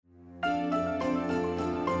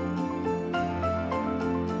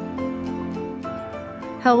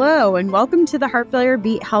Hello, and welcome to the Heart Failure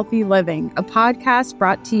Beat Healthy Living, a podcast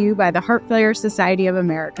brought to you by the Heart Failure Society of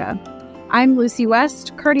America. I'm Lucy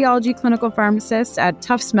West, cardiology clinical pharmacist at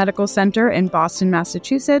Tufts Medical Center in Boston,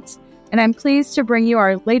 Massachusetts, and I'm pleased to bring you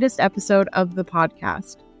our latest episode of the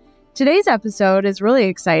podcast. Today's episode is really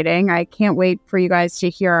exciting. I can't wait for you guys to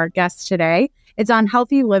hear our guest today. It's on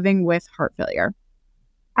healthy living with heart failure.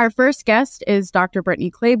 Our first guest is Dr.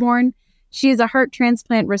 Brittany Claiborne. She is a heart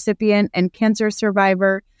transplant recipient and cancer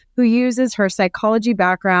survivor who uses her psychology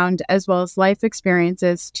background as well as life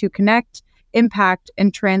experiences to connect, impact,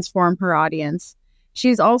 and transform her audience.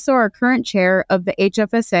 She's also our current chair of the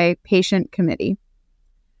HFSA Patient Committee.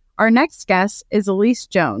 Our next guest is Elise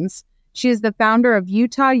Jones. She is the founder of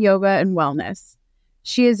Utah Yoga and Wellness.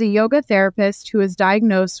 She is a yoga therapist who was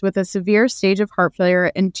diagnosed with a severe stage of heart failure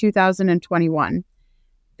in 2021.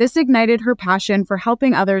 This ignited her passion for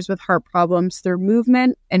helping others with heart problems through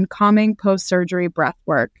movement and calming post-surgery breath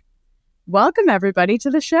work. Welcome, everybody, to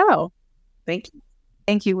the show. Thank you.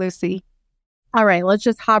 Thank you, Lucy. All right, let's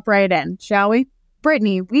just hop right in, shall we?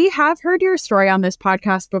 Brittany, we have heard your story on this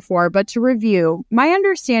podcast before, but to review, my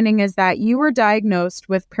understanding is that you were diagnosed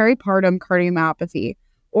with peripartum cardiomyopathy,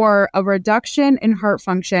 or a reduction in heart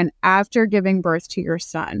function after giving birth to your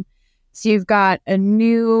son. So you've got a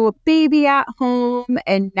new baby at home,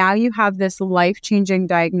 and now you have this life-changing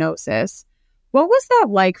diagnosis. What was that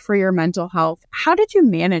like for your mental health? How did you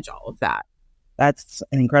manage all of that? That's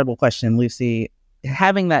an incredible question, Lucy.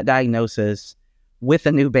 Having that diagnosis with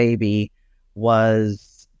a new baby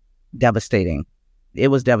was devastating. It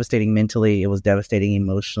was devastating mentally. It was devastating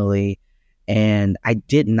emotionally. And I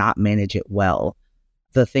did not manage it well.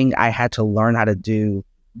 The thing I had to learn how to do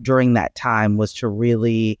during that time was to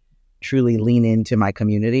really truly lean into my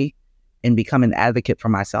community and become an advocate for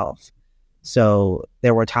myself. So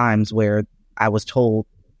there were times where I was told,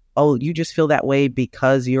 oh, you just feel that way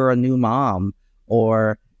because you're a new mom,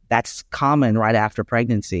 or that's common right after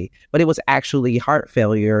pregnancy. But it was actually heart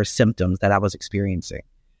failure symptoms that I was experiencing.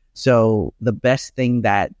 So the best thing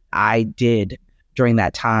that I did during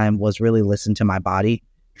that time was really listen to my body,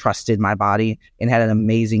 trusted my body, and had an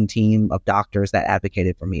amazing team of doctors that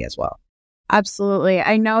advocated for me as well. Absolutely.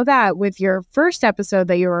 I know that with your first episode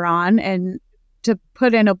that you were on, and to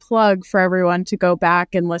put in a plug for everyone to go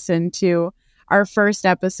back and listen to our first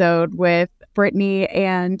episode with Brittany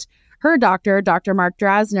and her doctor, Dr. Mark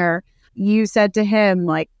Drasner, you said to him,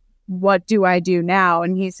 like, what do I do now?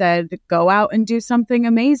 And he said, go out and do something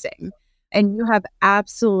amazing. And you have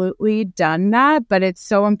absolutely done that. But it's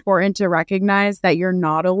so important to recognize that you're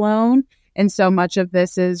not alone. And so much of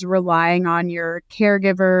this is relying on your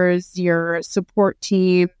caregivers, your support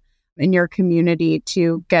team, and your community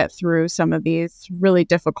to get through some of these really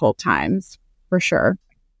difficult times, for sure.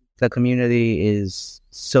 The community is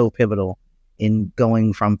so pivotal in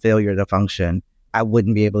going from failure to function. I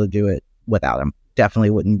wouldn't be able to do it without them.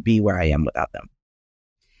 Definitely wouldn't be where I am without them.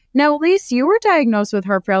 Now, Elise, you were diagnosed with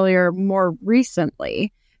heart failure more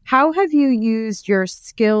recently. How have you used your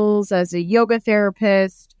skills as a yoga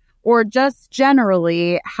therapist, or just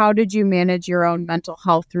generally, how did you manage your own mental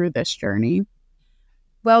health through this journey?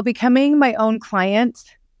 Well, becoming my own client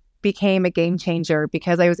became a game changer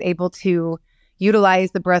because I was able to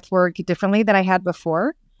utilize the breath work differently than I had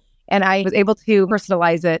before. And I was able to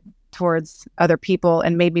personalize it towards other people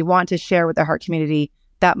and made me want to share with the heart community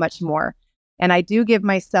that much more. And I do give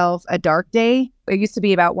myself a dark day. It used to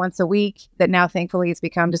be about once a week, that now thankfully it's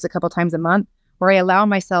become just a couple times a month, where I allow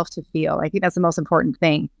myself to feel. I think that's the most important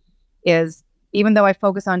thing. Is even though I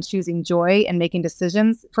focus on choosing joy and making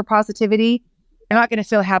decisions for positivity, I'm not going to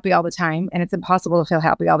feel happy all the time, and it's impossible to feel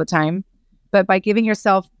happy all the time. But by giving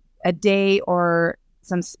yourself a day or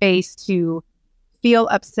some space to feel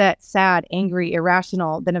upset, sad, angry,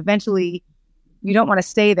 irrational, then eventually you don't want to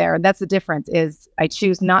stay there. And that's the difference, is I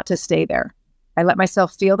choose not to stay there. I let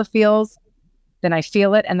myself feel the feels, then I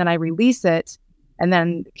feel it, and then I release it, and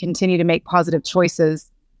then continue to make positive choices.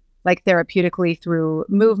 Like therapeutically through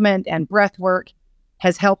movement and breath work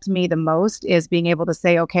has helped me the most, is being able to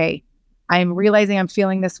say, okay, I'm realizing I'm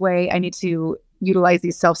feeling this way. I need to utilize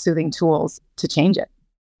these self-soothing tools to change it.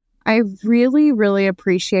 I really, really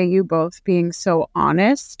appreciate you both being so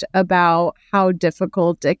honest about how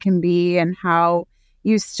difficult it can be and how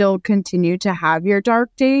you still continue to have your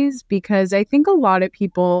dark days, because I think a lot of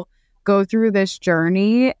people go through this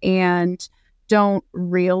journey and don't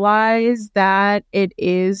realize that it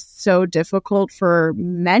is so difficult for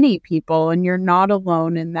many people, and you're not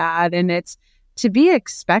alone in that. And it's to be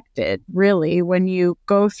expected, really, when you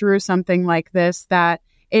go through something like this, that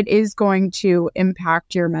it is going to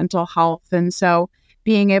impact your mental health. And so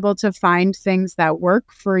being able to find things that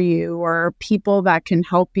work for you or people that can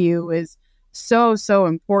help you is so, so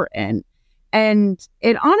important. And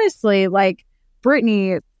it honestly, like,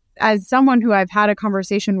 Brittany, as someone who I've had a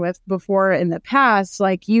conversation with before in the past,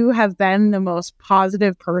 like, you have been the most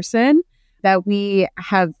positive person that we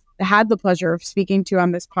have had the pleasure of speaking to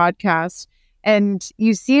on this podcast. And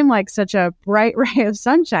you seem like such a bright ray of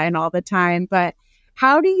sunshine all the time. But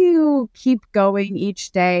how do you keep going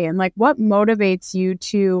each day? And like, what motivates you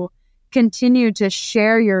to continue to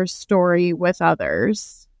share your story with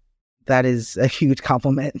others? That is a huge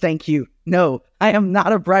compliment. Thank you. No, I am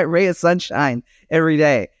not a bright ray of sunshine every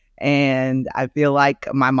day. And I feel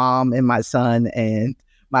like my mom and my son and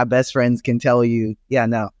my best friends can tell you, yeah,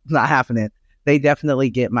 no, it's not happening. They definitely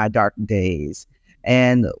get my dark days.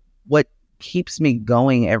 And what keeps me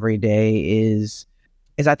going every day is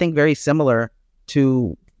I think very similar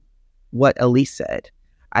to what Elise said.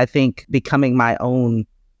 I think becoming my own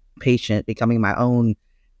patient, becoming my own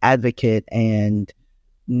advocate, and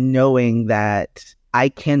knowing that I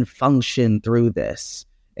can function through this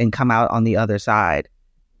and come out on the other side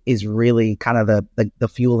is really kind of the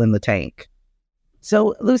fuel in the tank.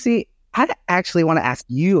 So, Lucy, I actually want to ask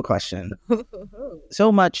you a question.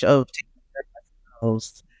 So much of taking care of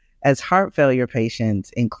ourselves as heart failure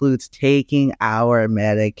patients includes taking our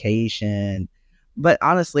medication. But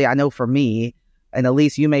honestly, I know for me, and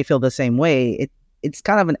Elise, you may feel the same way, it's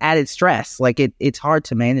kind of an added stress. Like it's hard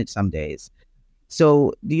to manage some days.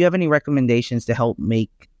 So do you have any recommendations to help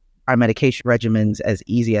make our medication regimens as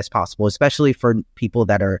easy as possible, especially for people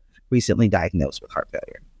that are recently diagnosed with heart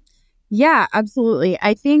failure? Yeah, absolutely.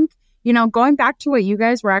 I think, going back to what you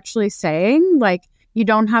guys were actually saying, like, you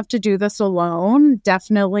don't have to do this alone.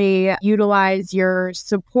 Definitely utilize your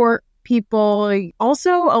support people.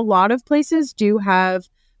 Also, a lot of places do have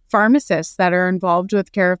pharmacists that are involved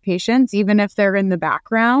with care of patients, even if they're in the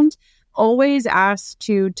background. Always ask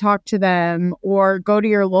to talk to them or go to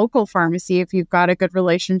your local pharmacy if you've got a good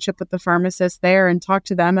relationship with the pharmacist there and talk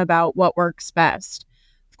to them about what works best.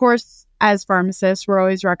 Of course, as pharmacists, we're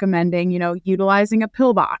always recommending, utilizing a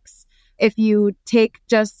pill box. If you take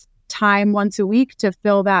just time once a week to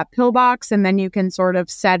fill that pill box, and then you can sort of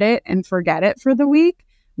set it and forget it for the week,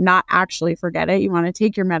 not actually forget it. You want to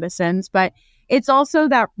take your medicines, but it's also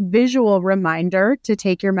that visual reminder to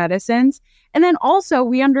take your medicines. And then also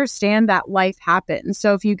we understand that life happens.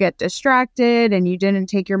 So if you get distracted and you didn't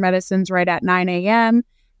take your medicines right at 9 a.m.,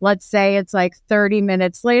 let's say it's like 30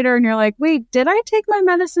 minutes later and you're like, wait, did I take my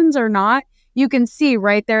medicines or not? You can see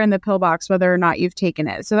right there in the pill box whether or not you've taken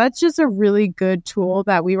it. So that's just a really good tool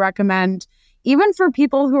that we recommend, even for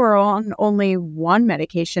people who are on only one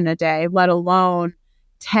medication a day, let alone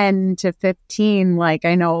 10 to 15, like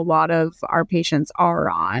I know a lot of our patients are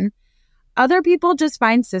on. Other people just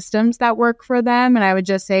find systems that work for them. And I would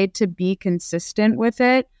just say to be consistent with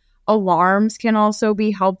it. Alarms can also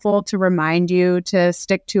be helpful to remind you to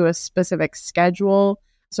stick to a specific schedule.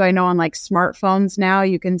 So I know on like smartphones now,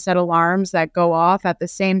 you can set alarms that go off at the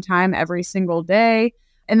same time every single day.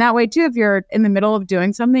 And that way too, if you're in the middle of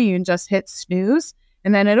doing something, you can just hit snooze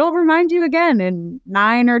and then it'll remind you again in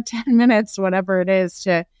 9 or 10 minutes, whatever it is,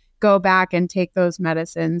 to go back and take those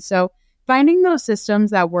medicines. So finding those systems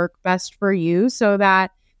that work best for you so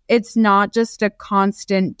that it's not just a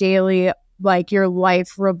constant daily, like your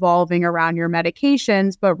life revolving around your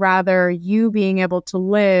medications, but rather you being able to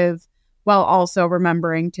live while also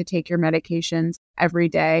remembering to take your medications every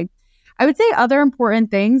day. I would say other important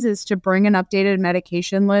things is to bring an updated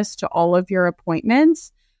medication list to all of your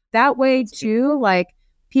appointments. That way too, like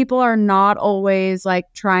people are not always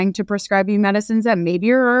like trying to prescribe you medicines that maybe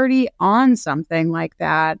you're already on something like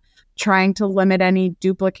that, trying to limit any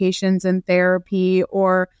duplications in therapy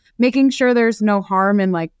or making sure there's no harm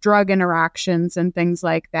in like drug interactions and things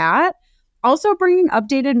like that. Also bringing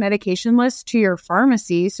updated medication lists to your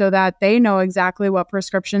pharmacy so that they know exactly what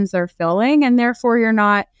prescriptions they're filling, and therefore you're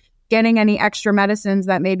not getting any extra medicines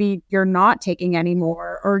that maybe you're not taking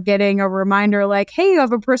anymore, or getting a reminder like, hey, you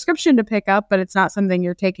have a prescription to pick up, but it's not something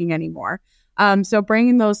you're taking anymore. So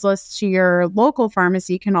bringing those lists to your local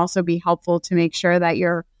pharmacy can also be helpful to make sure that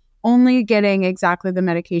you're only getting exactly the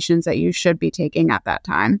medications that you should be taking at that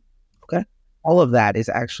time. Okay. All of that is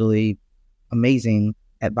actually amazing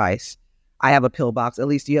advice. I have a pill box. At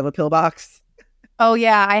least do you have a pill box? Oh,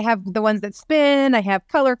 yeah. I have the ones that spin. I have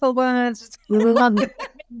colorful ones.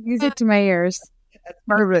 Use it to my ears. That's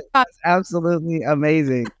perfect. That's absolutely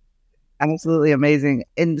amazing. Absolutely amazing.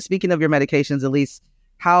 And speaking of your medications, Elise,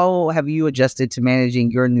 how have you adjusted to managing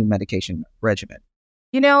your new medication regimen?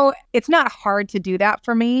 It's not hard to do that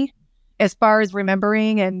for me. as far as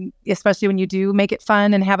remembering, and especially when you do make it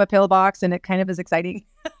fun and have a pill box and it kind of is exciting.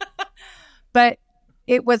 But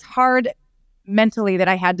it was hard mentally that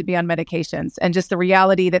I had to be on medications and just the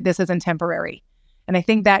reality that this isn't temporary. And I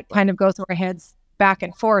think that kind of goes through our heads back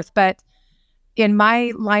and forth. But in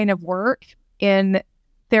my line of work, in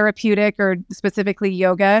therapeutic or specifically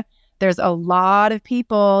yoga, there's a lot of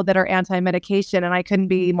people that are anti-medication, and I couldn't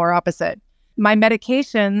be more opposite. My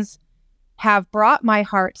medications have brought my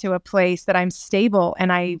heart to a place that I'm stable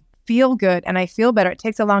and I feel good and I feel better. It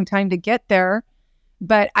takes a long time to get there,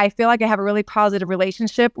 but I feel like I have a really positive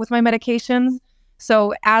relationship with my medications.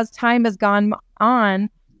 So as time has gone on,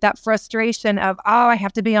 that frustration of, oh, I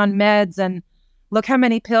have to be on meds and look how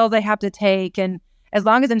many pills I have to take. And as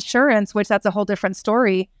long as insurance, which that's a whole different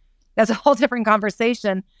story, that's a whole different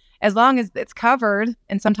conversation, as long as it's covered,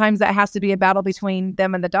 and sometimes that has to be a battle between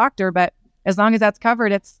them and the doctor, but as long as that's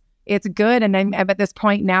covered, it's good. And I'm at this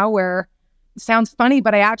point now where it sounds funny,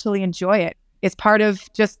 but I actually enjoy it. It's part of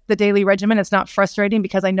just the daily regimen. It's not frustrating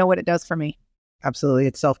because I know what it does for me. Absolutely.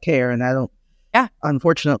 It's self-care. And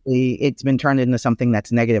unfortunately, it's been turned into something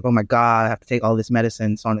that's negative. Oh my God, I have to take all this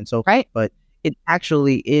medicine, so on and so forth. Right. But it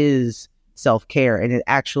actually is self-care, and it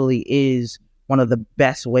actually is one of the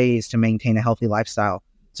best ways to maintain a healthy lifestyle.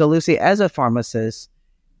 So Lucy, as a pharmacist,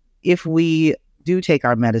 if we do take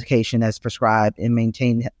our medication as prescribed and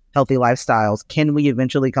maintain healthy lifestyles, can we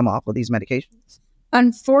eventually come off of these medications?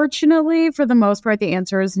 Unfortunately, for the most part, the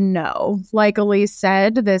answer is no. Like Elise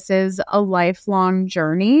said, this is a lifelong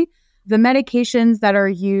journey. The medications that are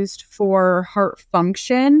used for heart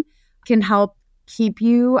function can help keep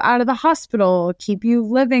you out of the hospital, keep you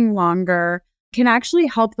living longer, can actually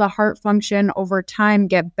help the heart function over time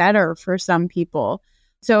get better for some people.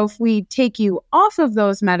 So if we take you off of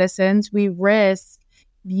those medicines, we risk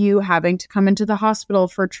you having to come into the hospital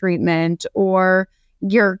for treatment or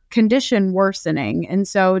your condition worsening. And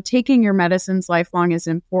so taking your medicines lifelong is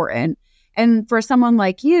important. And for someone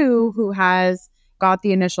like you who has got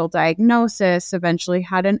the initial diagnosis, eventually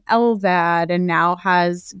had an LVAD, and now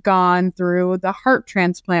has gone through the heart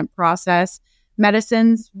transplant process,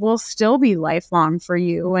 medicines will still be lifelong for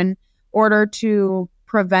you in order to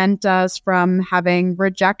prevent us from having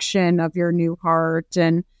rejection of your new heart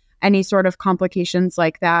and any sort of complications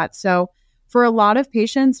like that. So for a lot of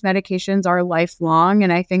patients, medications are lifelong.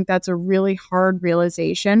 And I think that's a really hard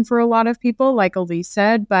realization for a lot of people, like Elise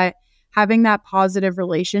said, but having that positive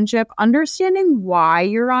relationship, understanding why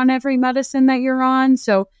you're on every medicine that you're on.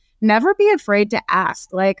 So never be afraid to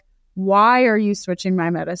ask, like, why are you switching my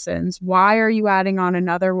medicines? Why are you adding on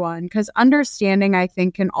another one? Because understanding, I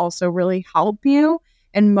think, can also really help you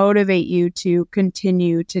and motivate you to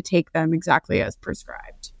continue to take them exactly as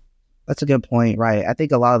prescribed. That's a good point, right? I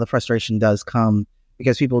think a lot of the frustration does come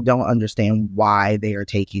because people don't understand why they are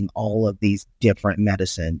taking all of these different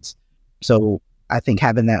medicines. So I think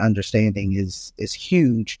having that understanding is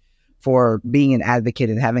huge for being an advocate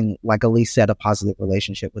and having, like Elise said, a positive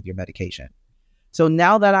relationship with your medication. So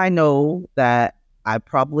now that I know that I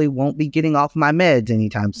probably won't be getting off my meds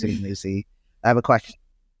anytime soon, Lucy, I have a question.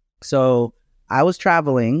 So I was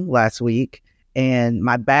traveling last week and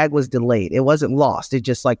my bag was delayed. It wasn't lost. It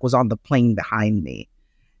just was on the plane behind me.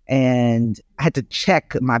 And I had to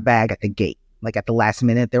check my bag at the gate. At the last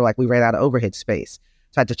minute, they were like, we ran out of overhead space.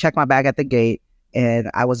 So I had to check my bag at the gate.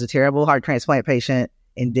 And I was a terrible heart transplant patient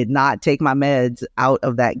and did not take my meds out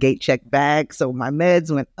of that gate check bag. So my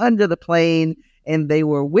meds went under the plane and they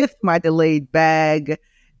were with my delayed bag.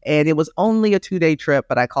 And it was only a 2-day trip,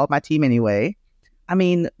 but I called my team anyway. I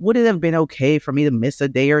mean, would it have been okay for me to miss a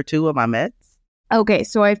day or two of my meds? Okay,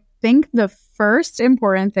 so I think the first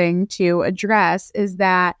important thing to address is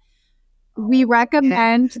that we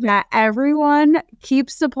recommend that everyone keep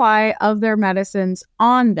supply of their medicines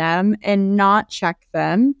on them and not check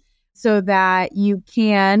them so that you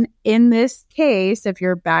can, in this case, if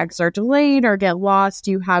your bags are delayed or get lost,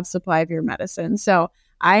 you have supply of your medicine. So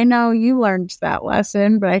I know you learned that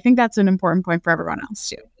lesson, but I think that's an important point for everyone else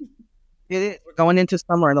too. It is. We're going into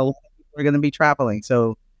summer and a lot of people are going to be traveling.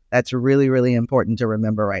 So that's really, really important to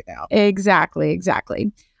remember right now. Exactly.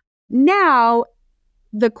 Now,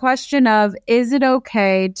 the question of, is it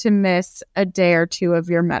okay to miss a day or two of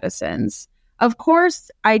your medicines? Of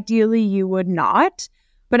course, ideally you would not,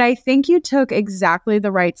 but I think you took exactly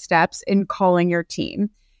the right steps in calling your team.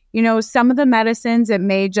 You know, some of the medicines, it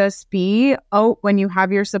may just be, when you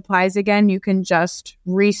have your supplies again, you can just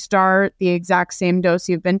restart the exact same dose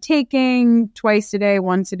you've been taking twice a day,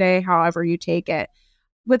 once a day, however you take it.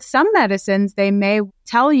 With some medicines, they may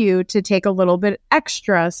tell you to take a little bit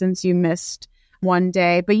extra since you missed one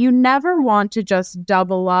day, but you never want to just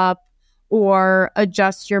double up or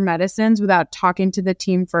adjust your medicines without talking to the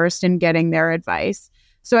team first and getting their advice.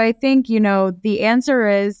 So I think, the answer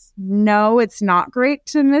is no, it's not great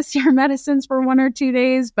to miss your medicines for 1 or 2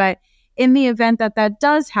 days. But in the event that that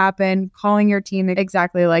does happen, calling your team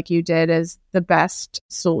exactly like you did is the best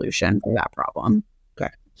solution for that problem.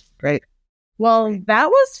 Okay, great. Well, that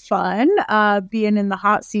was fun, being in the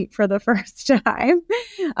hot seat for the first time.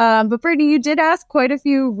 But Brittany, you did ask quite a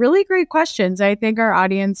few really great questions. I think our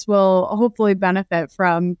audience will hopefully benefit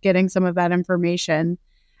from getting some of that information.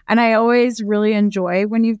 And I always really enjoy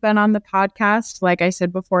when you've been on the podcast. Like I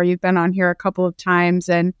said before, you've been on here a couple of times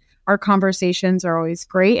and our conversations are always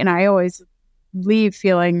great. And I always leave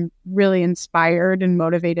feeling really inspired and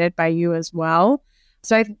motivated by you as well.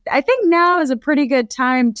 So I think now is a pretty good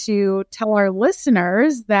time to tell our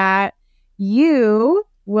listeners that you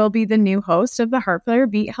will be the new host of the Heart Failure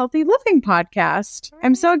Beat Healthy Living podcast.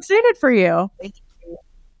 I'm so excited for you. Thank you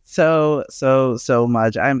so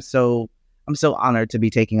much. I'm so honored to be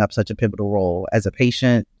taking up such a pivotal role as a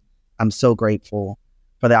patient. I'm so grateful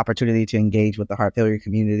for the opportunity to engage with the heart failure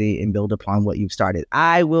community and build upon what you've started.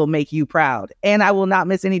 I will make you proud, and I will not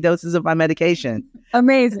miss any doses of my medication.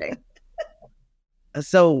 Amazing.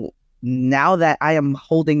 So now that I am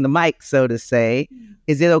holding the mic, so to say,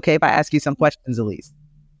 is it okay if I ask you some questions, Elise?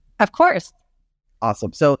 Of course.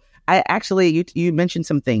 Awesome. So I actually, you mentioned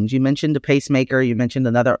some things. You mentioned a pacemaker. You mentioned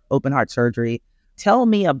another open heart surgery. Tell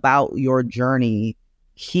me about your journey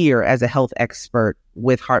here as a health expert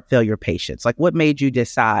with heart failure patients. Like, what made you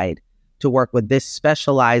decide to work with this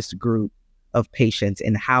specialized group of patients,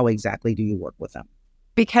 and how exactly do you work with them?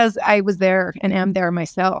 Because I was there and am there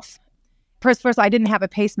myself. First, I didn't have a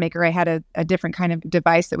pacemaker. I had a different kind of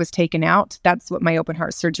device that was taken out. That's what my open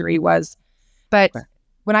heart surgery was. But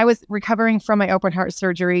when I was recovering from my open heart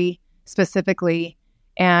surgery specifically,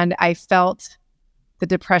 and I felt the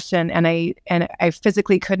depression and I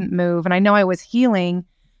physically couldn't move, and I know I was healing,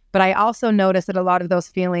 but I also noticed that a lot of those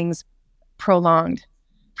feelings prolonged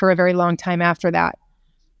for a very long time after that.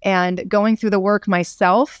 And going through the work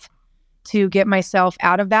myself to get myself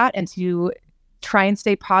out of that and to try and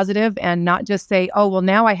stay positive and not just say, oh, well,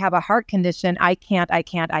 now I have a heart condition. I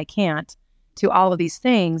can't, to all of these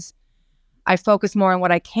things. I focus more on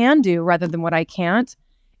what I can do rather than what I can't.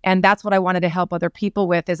 And that's what I wanted to help other people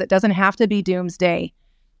with, is it doesn't have to be doomsday.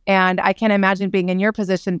 And I can imagine being in your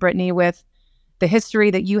position, Brittany, with the history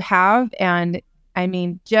that you have. And I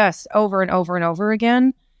mean, just over and over and over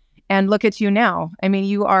again. And look at you now. I mean,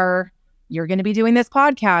 you're going to be doing this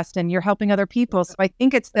podcast and you're helping other people. So I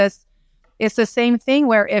think it's the same thing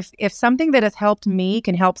where if something that has helped me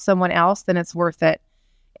can help someone else, then it's worth it.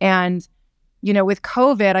 And, with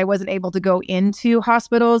COVID, I wasn't able to go into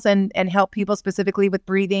hospitals and help people specifically with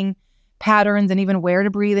breathing patterns and even where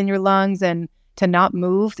to breathe in your lungs and to not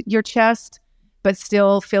move your chest, but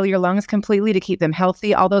still fill your lungs completely to keep them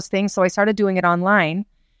healthy, all those things. So I started doing it online.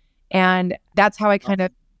 And that's how I kind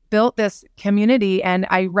of built this community. And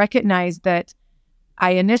I recognized that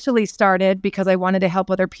I initially started because I wanted to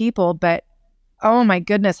help other people, but oh my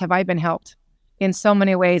goodness, have I been helped in so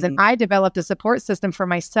many ways. And I developed a support system for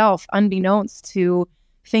myself, unbeknownst to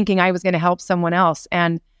thinking I was going to help someone else.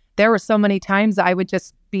 And there were so many times I would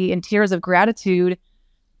just be in tears of gratitude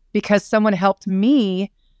because someone helped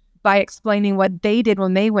me by explaining what they did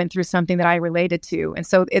when they went through something that I related to. And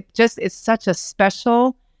so it just is such a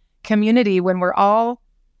special community when we're all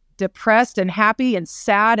depressed and happy and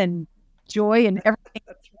sad and joy and everything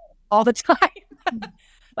all the time.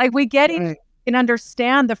 Like we get it and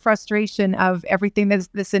understand the frustration of everything that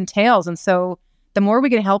this entails. And so the more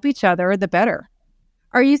we can help each other, the better.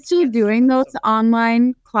 Are you still doing those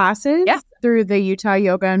online classes through the Utah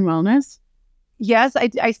Yoga and Wellness? Yes,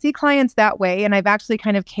 I see clients that way. And I've actually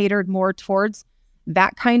kind of catered more towards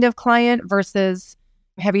that kind of client versus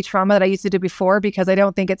heavy trauma that I used to do before, because I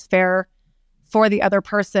don't think it's fair for the other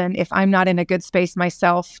person if I'm not in a good space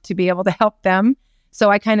myself to be able to help them. So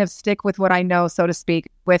I kind of stick with what I know, so to speak,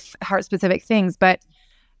 with heart-specific things. But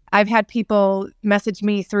I've had people message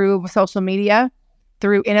me through social media,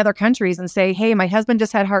 in other countries, and say, hey, my husband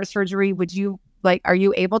just had heart surgery. Are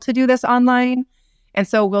you able to do this online? And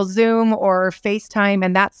so we'll Zoom or FaceTime.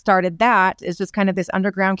 And that is just kind of this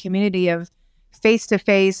underground community of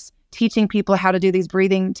face-to-face teaching people how to do these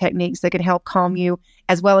breathing techniques that can help calm you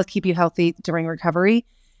as well as keep you healthy during recovery,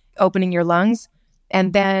 opening your lungs.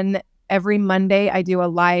 And then every Monday, I do a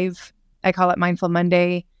live, I call it Mindful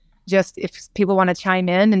Monday, just if people want to chime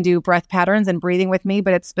in and do breath patterns and breathing with me,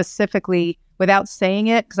 but it's specifically without saying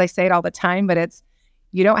it, because I say it all the time, but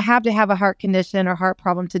you don't have to have a heart condition or heart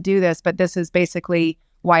problem to do this, but this is basically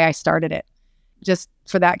why I started it. just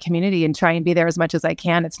for that community and try and be there as much as I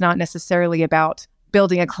can. It's not necessarily about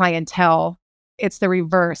building a clientele. It's the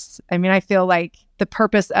reverse. I mean, I feel like the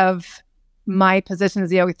purpose of my position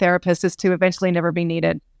as a yoga therapist is to eventually never be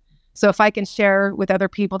needed. So if I can share with other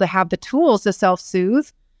people to have the tools to self-soothe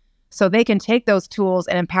so they can take those tools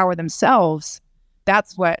and empower themselves,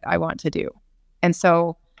 that's what I want to do. And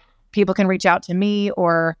so people can reach out to me,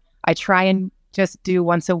 or I try and just do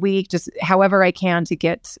once a week, just however I can to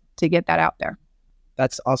get that out there.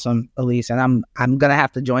 That's awesome, Elise. And I'm going to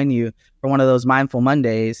have to join you for one of those Mindful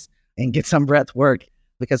Mondays and get some breath work,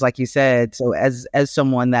 because like you said, so as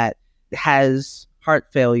someone that has heart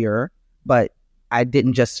failure, but I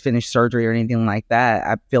didn't just finish surgery or anything like that,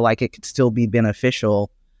 I feel like it could still be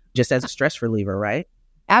beneficial just as a stress reliever, right?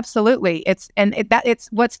 Absolutely. It's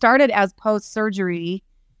what started as post-surgery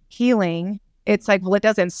healing. It's like, well, it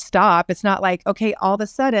doesn't stop. It's not like, okay, all of a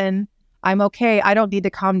sudden I'm okay. I don't need to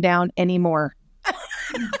calm down anymore.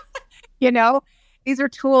 You know, these are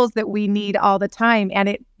tools that we need all the time.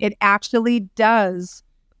 And it actually does.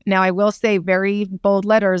 Now, I will say very bold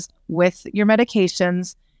letters with your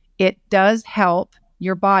medications. It does help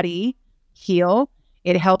your body heal.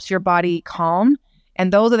 It helps your body calm.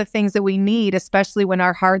 And those are the things that we need, especially when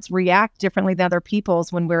our hearts react differently than other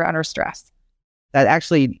people's when we're under stress. That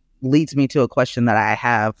actually leads me to a question that I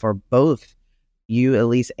have for both you,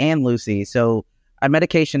 Elise, and Lucy. So our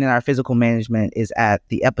medication and our physical management is at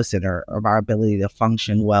the epicenter of our ability to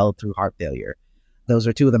function well through heart failure. Those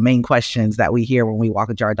are two of the main questions that we hear when we walk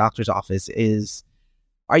into our doctor's office is,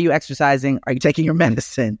 are you exercising? Are you taking your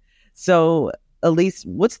medicine? So, Elise,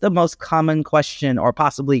 what's the most common question or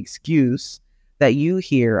possibly excuse that you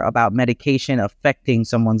hear about medication affecting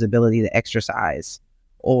someone's ability to exercise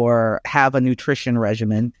or have a nutrition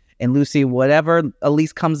regimen? And Lucy, whatever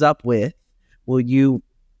Elise comes up with, will you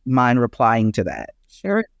mind replying to that?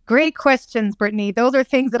 Sure. Great questions, Brittany. Those are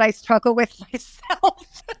things that I struggle with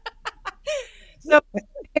myself. So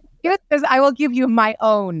I will give you my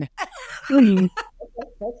own.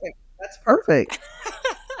 That's perfect.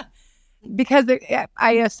 Because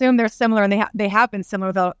I assume they're similar, and they have been similar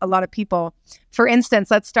with a lot of people. For instance,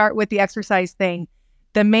 let's start with the exercise thing.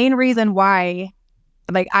 The main reason why,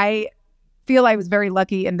 I feel I was very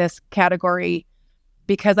lucky in this category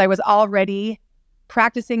because I was already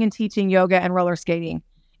practicing and teaching yoga and roller skating.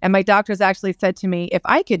 And my doctors actually said to me, if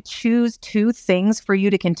I could choose two things for you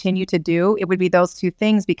to continue to do, it would be those two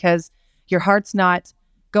things, because your heart's not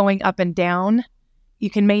going up and down. You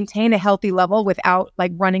can maintain a healthy level without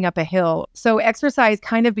running up a hill. So exercise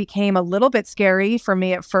kind of became a little bit scary for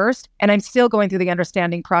me at first. And I'm still going through the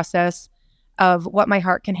understanding process of what my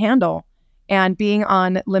heart can handle. And being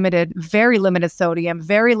on very limited sodium,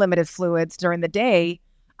 very limited fluids during the day,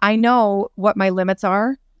 I know what my limits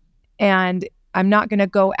are, and I'm not going to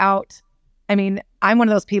go out. I mean, I'm one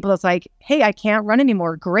of those people that's like, hey, I can't run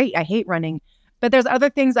anymore. Great. I hate running. But there's other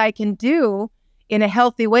things I can do in a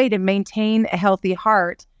healthy way to maintain a healthy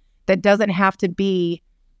heart that doesn't have to be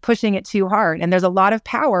pushing it too hard. And there's a lot of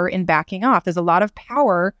power in backing off. There's a lot of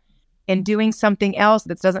power in doing something else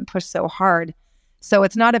that doesn't push so hard. So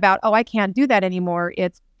it's not about, oh, I can't do that anymore.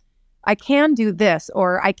 It's, I can do this,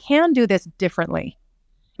 or I can do this differently.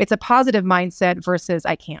 It's a positive mindset versus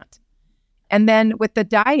I can't. And then with the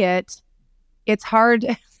diet, it's hard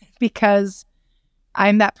because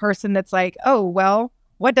I'm that person that's like, oh, well,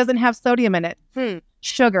 what doesn't have sodium in it?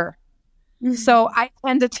 Sugar. Mm-hmm. So I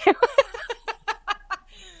tend to do.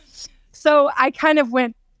 So I kind of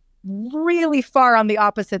went really far on the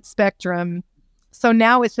opposite spectrum. So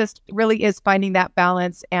now it's just really is finding that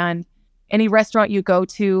balance. And any restaurant you go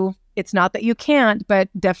to, it's not that you can't, but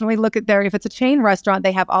definitely look at if it's a chain restaurant,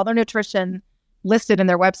 they have all their nutrition listed in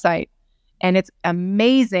their website. And it's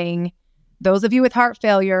amazing. Those of you with heart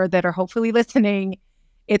failure that are hopefully listening,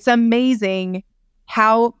 it's amazing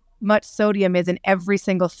how much sodium is in every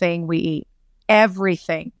single thing we eat.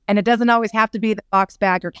 Everything. And it doesn't always have to be the box,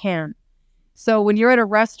 bag, or can. So when you're at a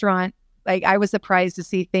restaurant, I was surprised to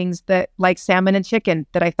see things that like salmon and chicken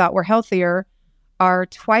that I thought were healthier are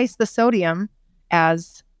twice the sodium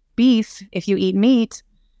as beef if you eat meat,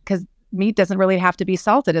 because meat doesn't really have to be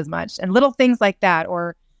salted as much. And little things like that,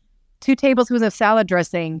 or 2 tablespoons of salad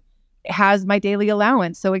dressing has my daily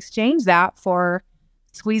allowance. So exchange that for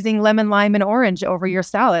squeezing lemon, lime, and orange over your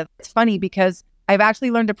salad. It's funny because I've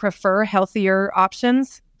actually learned to prefer healthier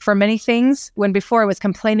options for many things, when before I was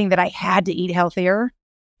complaining that I had to eat healthier.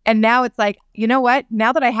 And now it's like, you know what?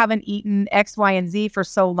 Now that I haven't eaten X, Y, and Z for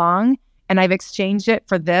so long, and I've exchanged it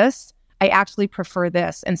for this, I actually prefer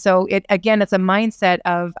this. And so it's a mindset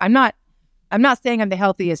of, I'm not saying I'm the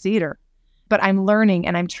healthiest eater, but I'm learning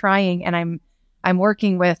and I'm trying and I'm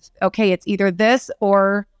working with, okay, it's either this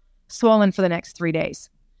or swollen for the next 3 days.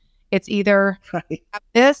 It's either Right.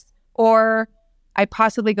 this or I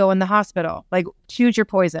possibly go in the hospital. Like, choose your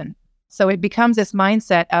poison. So it becomes this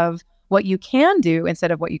mindset of what you can do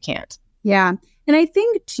instead of what you can't. Yeah. And I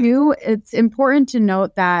think, too, it's important to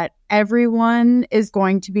note that everyone is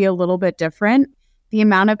going to be a little bit different. The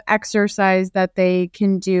amount of exercise that they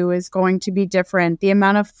can do is going to be different. The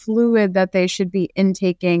amount of fluid that they should be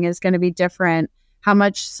intaking is going to be different. How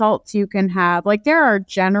much salts you can have. Like, there are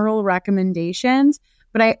general recommendations,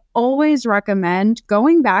 but I always recommend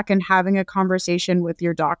going back and having a conversation with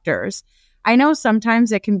your doctors. I know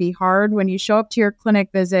sometimes it can be hard when you show up to your clinic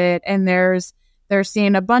visit and they're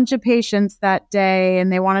seeing a bunch of patients that day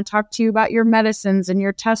and they want to talk to you about your medicines and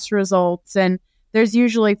your test results. And there's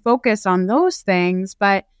usually focus on those things,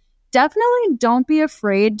 but definitely don't be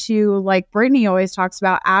afraid to, like Brittany always talks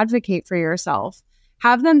about, advocate for yourself.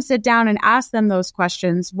 Have them sit down and ask them those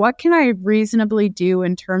questions. What can I reasonably do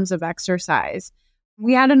in terms of exercise?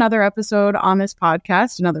 We had another episode on this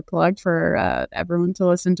podcast, another plug for everyone to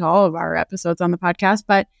listen to all of our episodes on the podcast,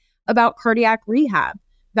 but about cardiac rehab.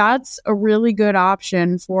 That's a really good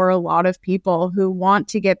option for a lot of people who want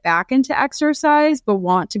to get back into exercise, but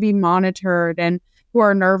want to be monitored and who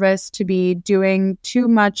are nervous to be doing too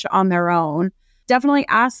much on their own. Definitely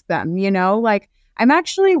ask them, like, I'm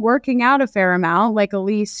actually working out a fair amount, like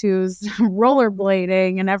Elise, who's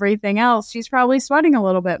rollerblading and everything else. She's probably sweating a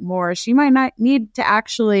little bit more. She might not need to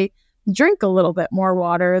actually drink a little bit more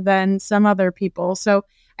water than some other people. So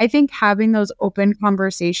I think having those open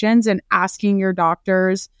conversations and asking your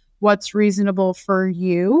doctors what's reasonable for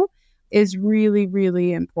you is really,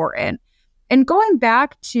 really important. And going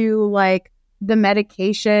back to like the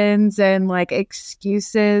medications and like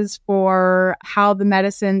excuses for how the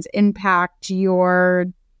medicines impact your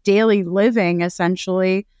daily living,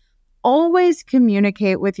 essentially, always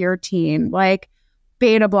communicate with your team. Like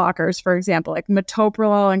beta blockers, for example, like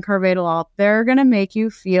metoprolol and carvedilol, they're going to make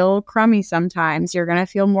you feel crummy sometimes. You're going to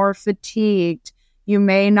feel more fatigued. You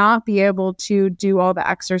may not be able to do all the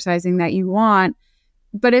exercising that you want.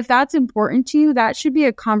 But if that's important to you, that should be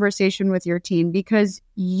a conversation with your team, because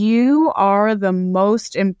you are the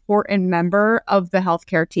most important member of the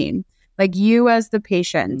healthcare team. Like, you as the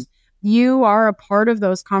patient, you are a part of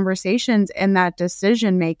those conversations and that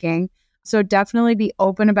decision making. So definitely be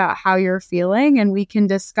open about how you're feeling, and we can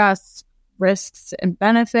discuss risks and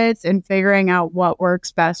benefits and figuring out what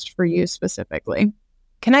works best for you specifically.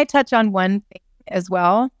 Can I touch on one thing as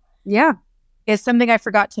well? Yeah. Is something I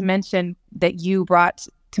forgot to mention that you brought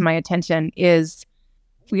to my attention is,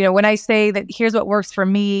 when I say that here's what works for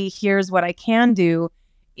me, here's what I can do,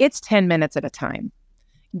 it's 10 minutes at a time.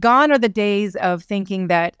 Gone are the days of thinking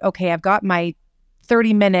that, okay, I've got my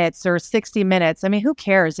 30 minutes or 60 minutes. I mean, who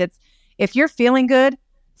cares? If you're feeling good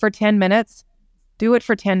for 10 minutes, do it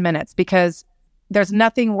for 10 minutes, because there's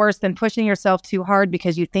nothing worse than pushing yourself too hard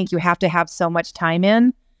because you think you have to have so much time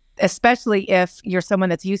in. Especially if you're someone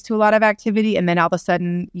that's used to a lot of activity and then all of a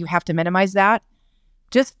sudden you have to minimize that.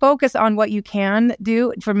 Just focus on what you can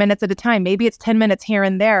do for minutes at a time. Maybe it's 10 minutes here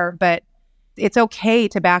and there, but it's okay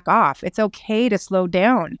to back off. It's okay to slow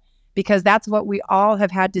down, because that's what we all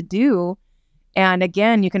have had to do. And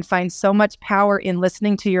again, you can find so much power in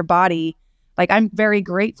listening to your body. Like, I'm very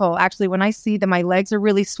grateful, actually, when I see that my legs are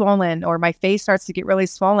really swollen or my face starts to get really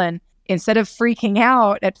swollen, instead of freaking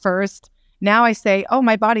out at first, now I say, oh,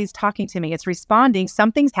 my body's talking to me. It's responding.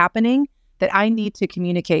 Something's happening that I need to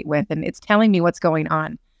communicate with, and it's telling me what's going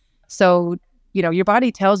on. So, your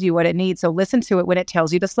body tells you what it needs. So listen to it when it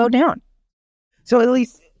tells you to slow down. So at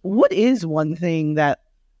least, what is one thing that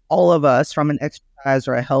all of us from an exercise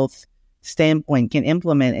or a health standpoint can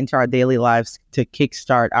implement into our daily lives to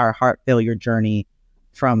kickstart our heart failure journey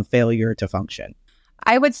from failure to function?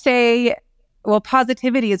 I would say, well,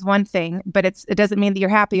 positivity is one thing, but it doesn't mean that you're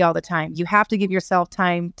happy all the time. You have to give yourself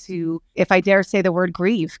time to, if I dare say the word,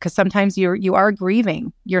 grieve, because sometimes you are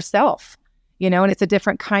grieving yourself, and it's a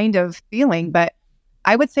different kind of feeling. But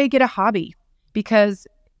I would say get a hobby, because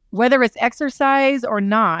whether it's exercise or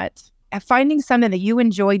not, finding something that you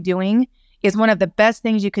enjoy doing is one of the best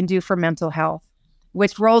things you can do for mental health,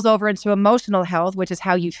 which rolls over into emotional health, which is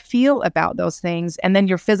how you feel about those things, and then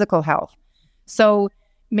your physical health. So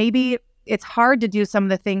maybe it's hard to do some of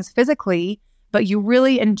the things physically, but you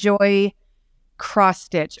really enjoy cross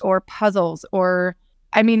stitch or puzzles, or,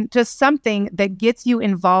 just something that gets you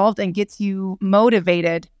involved and gets you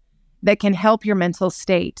motivated, that can help your mental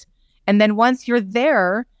state. And then once you're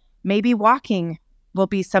there, maybe walking will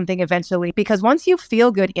be something eventually, because once you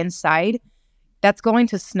feel good inside, that's going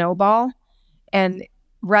to snowball. And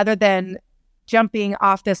rather than jumping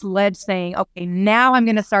off this ledge saying, okay, now I'm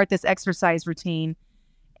going to start this exercise routine.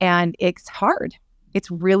 And it's hard. It's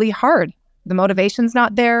really hard. The motivation's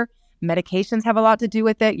not there. Medications have a lot to do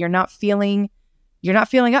with it. You're not feeling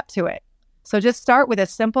up to it. So just start with a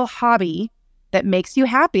simple hobby that makes you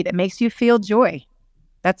happy, that makes you feel joy.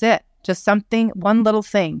 That's it. Just something, one little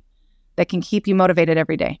thing that can keep you motivated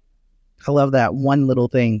every day. I love that. One little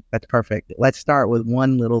thing. That's perfect. Let's start with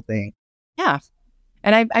one little thing. Yeah.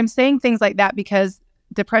 And I'm saying things like that because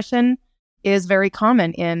depression is very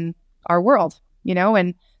common in our world,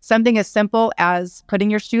 and something as simple as putting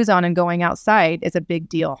your shoes on and going outside is a big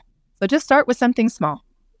deal. So just start with something small.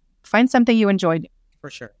 Find something you enjoy. For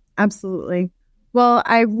sure. Absolutely. Well,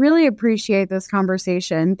 I really appreciate this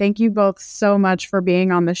conversation. Thank you both so much for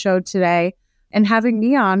being on the show today and having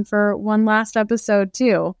me on for one last episode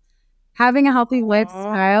too. Having a healthy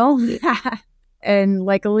lifestyle and,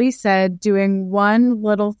 like Elise said, doing one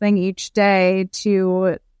little thing each day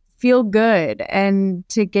to feel good and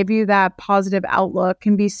to give you that positive outlook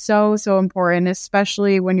can be so, so important,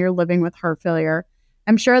 especially when you're living with heart failure.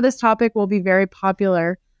 I'm sure this topic will be very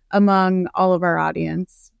popular among all of our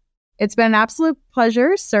audience. It's been an absolute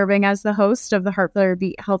pleasure serving as the host of the Heart Failure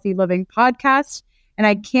Beat Healthy Living podcast, and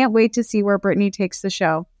I can't wait to see where Brittany takes the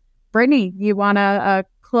show. Brittany, you want to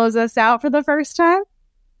close us out for the first time?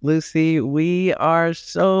 Lucy, we are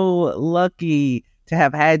so lucky to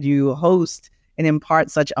have had you host and impart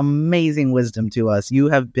such amazing wisdom to us. You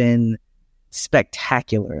have been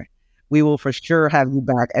spectacular. We will for sure have you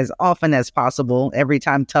back as often as possible every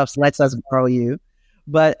time Tufts lets us borrow you.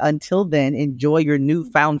 But until then, enjoy your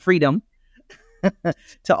newfound freedom.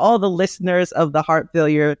 To all the listeners of the Heart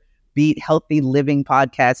Failure Beat Healthy Living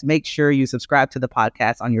podcast, make sure you subscribe to the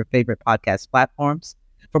podcast on your favorite podcast platforms.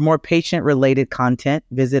 For more patient-related content,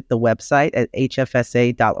 visit the website at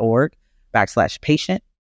hfsa.org/patient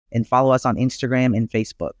and follow us on Instagram and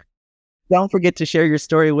Facebook. Don't forget to share your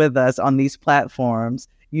story with us on these platforms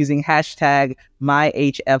using hashtag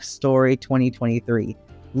MyHFStory2023.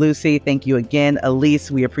 Lucy, thank you again. Elise,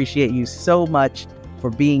 we appreciate you so much for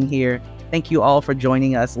being here. Thank you all for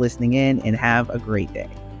joining us, listening in, and have a great day.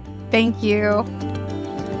 Thank you.